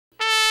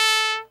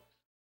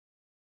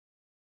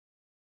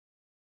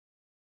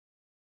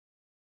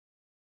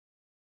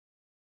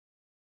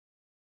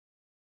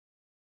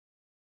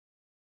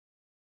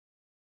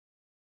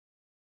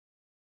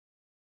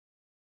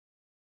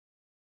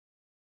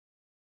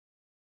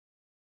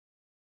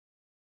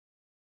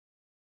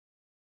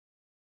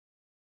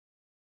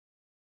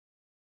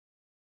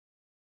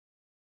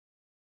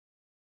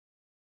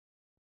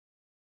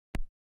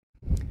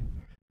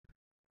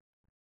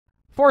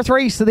Fourth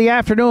race of the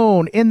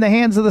afternoon in the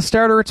hands of the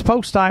starter. It's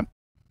post time.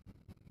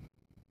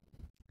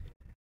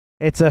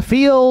 It's a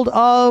field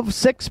of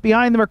 6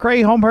 behind the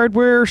McRae Home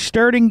Hardware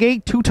starting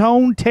gate.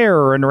 Two-Tone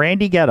Terror and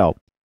Randy Ghetto.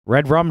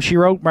 Red Rum, She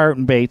Wrote,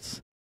 Martin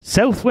Bates.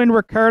 Southwind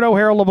Ricardo,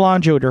 Harold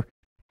LeBlanc Jr.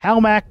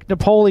 Halmac,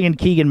 Napoleon,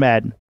 Keegan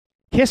Madden.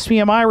 Kiss Me,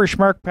 I'm Irish,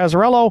 Mark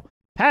Pazzarello.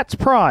 Pat's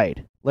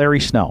Pride, Larry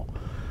Snow.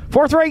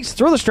 Fourth race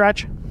through the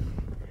stretch.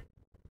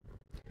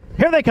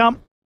 Here they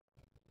come.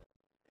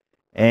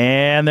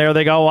 And there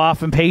they go,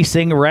 off and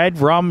pacing. Red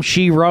Rum,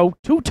 She Wrote.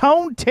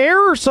 Two-Tone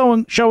Terror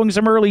showing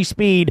some early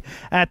speed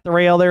at the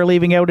rail there,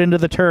 leaving out into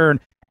the turn.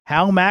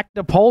 Halmac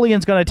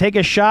Napoleon's going to take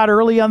a shot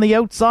early on the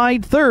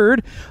outside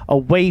third.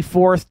 Away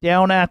fourth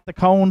down at the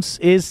cones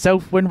is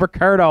Southwind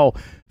Ricardo.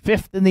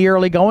 Fifth in the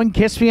early going.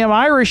 Kiss Me, I'm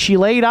Irish. She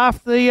laid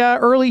off the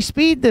early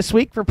speed this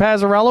week for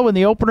Pazzarello in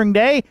the opening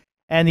day.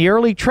 And the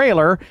early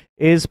trailer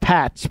is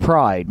Pat's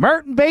Pride.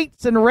 Martin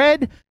Bates and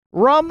Red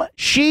Rum,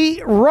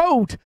 She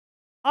Wrote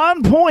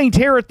on point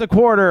here at the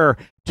quarter.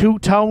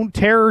 Two-Tone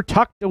Terror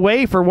tucked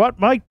away for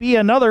what might be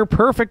another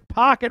perfect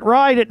pocket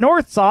ride at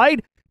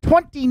Northside.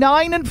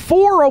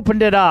 29-4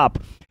 opened it up.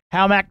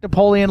 Halmac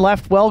Napoleon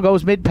left well,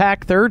 goes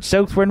mid-pack third.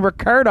 Southwind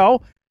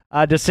Ricardo,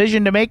 a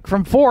decision to make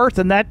from fourth,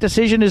 and that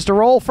decision is to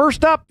roll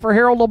first up for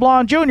Harold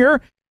LeBlanc Jr.,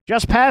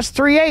 just past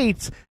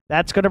 3/8.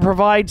 That's going to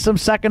provide some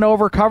second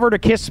over cover to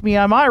Kiss Me,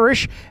 I'm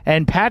Irish,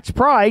 and Pat's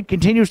Pride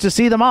continues to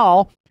see them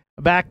all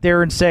back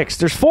there in sixth.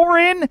 There's 4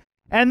 in,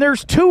 and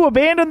there's 2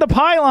 abandon the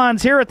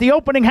pylons here at the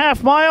opening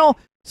half mile.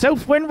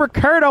 Southwind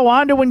Ricardo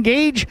on to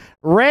engage.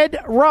 Red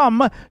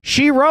Rum,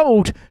 She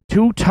Wrote.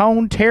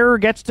 Two-Tone Terror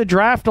gets to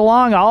draft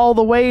along all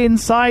the way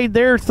inside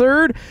their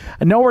third.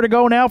 And nowhere to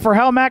go now for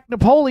Halmac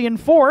Napoleon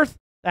fourth.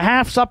 The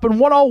half's up in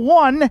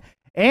 101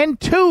 and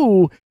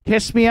 2.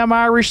 Kiss Me, I'm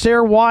Irish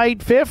there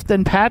wide fifth.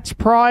 And Pat's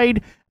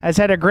Pride has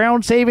had a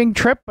ground-saving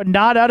trip, but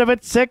not out of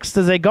it sixth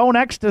as they go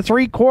next to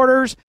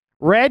 3/4.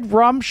 Red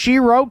Rum, She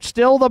Wrote,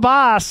 still the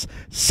boss.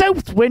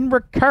 Southwind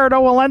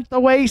Ricardo a length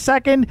away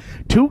second.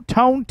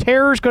 Two-Tone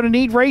Terror's going to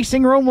need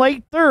racing room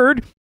late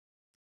third.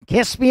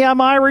 Kiss Me,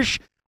 I'm Irish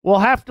will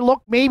have to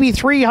look maybe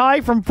 3 high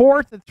from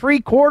fourth at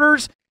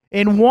 3/4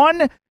 in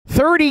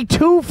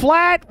 1:32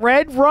 flat.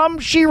 Red Rum,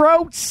 She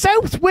Wrote.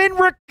 Southwind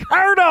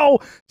Ricardo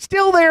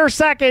still there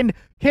second.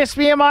 Kiss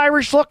Me, I'm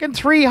Irish looking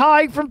 3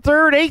 high from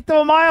third. 1/8 of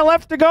a mile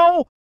left to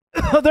go.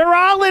 They're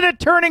all in it,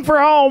 turning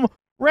for home.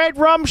 Red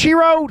Rum, She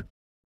Wrote.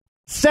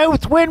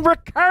 Southwind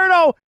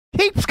Ricardo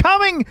keeps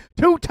coming.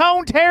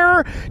 Two-Tone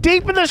Terror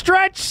deep in the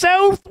stretch.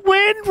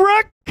 Southwind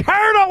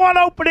Ricardo on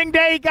opening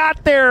day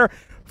got there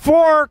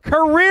for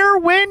career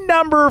win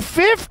number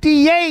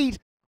 58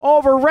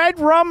 over Red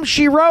Rum,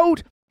 She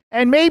Wrote,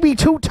 and maybe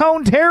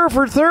Two-Tone Terror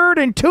for third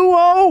and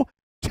 2-0,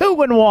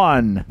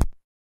 2-1.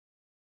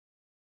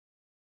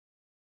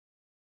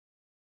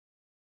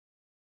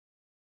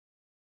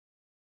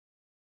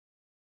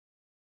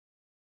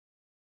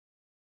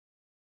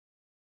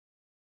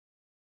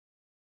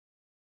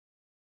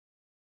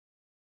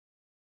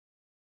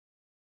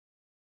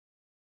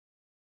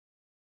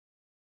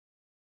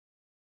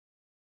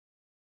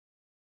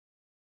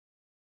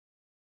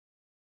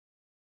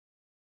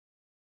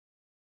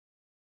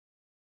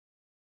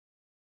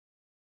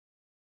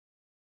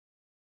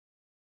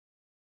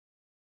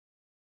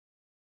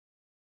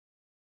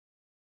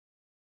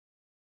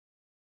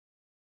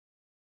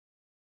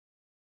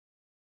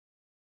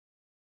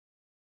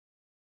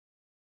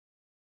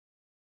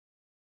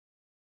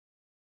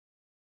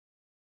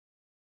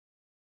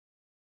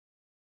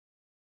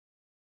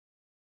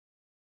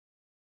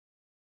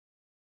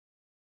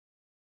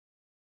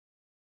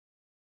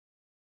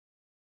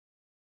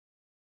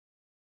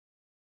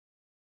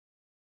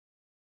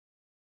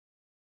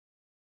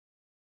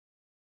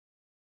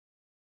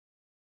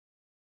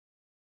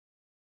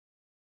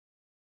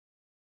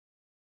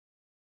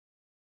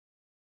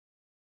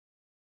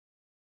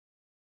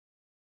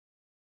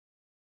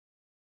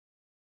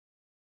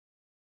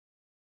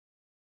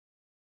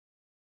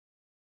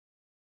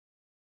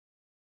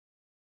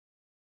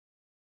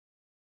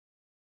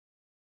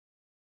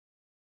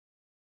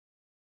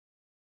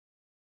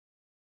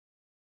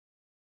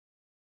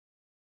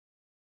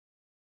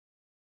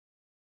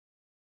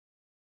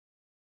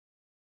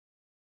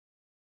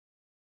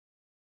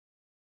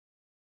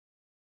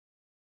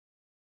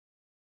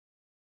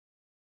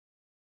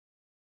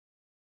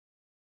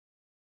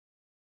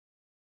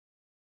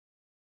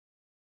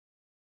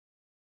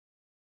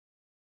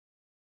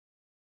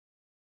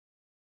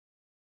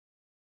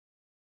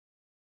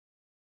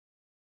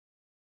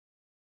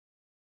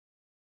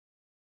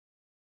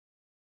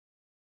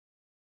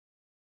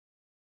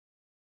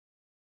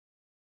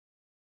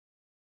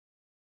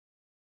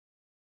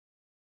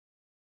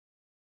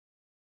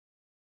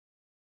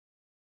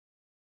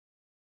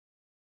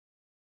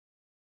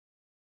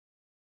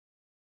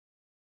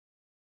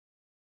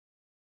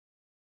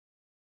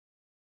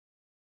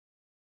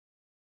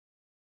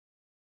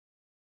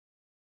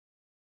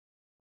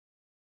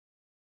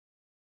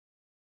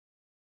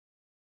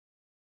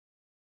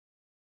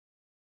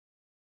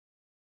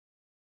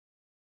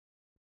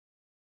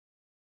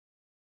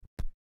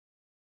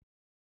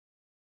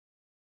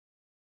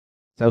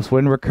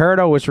 Southwind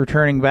Ricardo is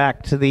returning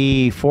back to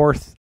the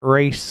fourth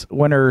race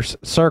winner's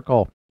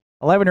circle.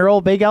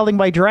 11-year-old Big Gelding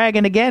by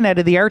Dragon again out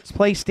of the Arts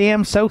Place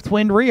Dam,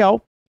 Southwind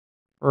Rio.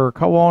 For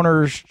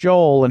co-owners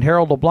Joel and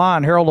Harold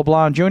LeBlanc. Harold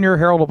LeBlanc Jr.,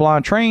 Harold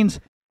LeBlanc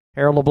trains.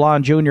 Harold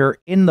LeBlanc Jr.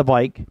 in the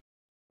bike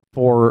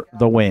for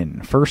the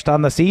win. First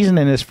on the season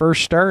in his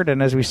first start,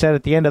 and as we said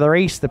at the end of the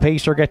race, the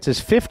pacer gets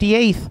his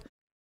 58th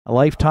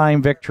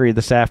lifetime victory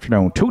this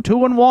afternoon.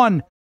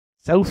 2-2-1.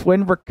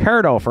 Southwind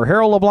Ricardo for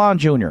Harold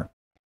LeBlanc Jr.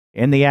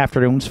 in the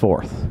afternoon's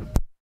fourth.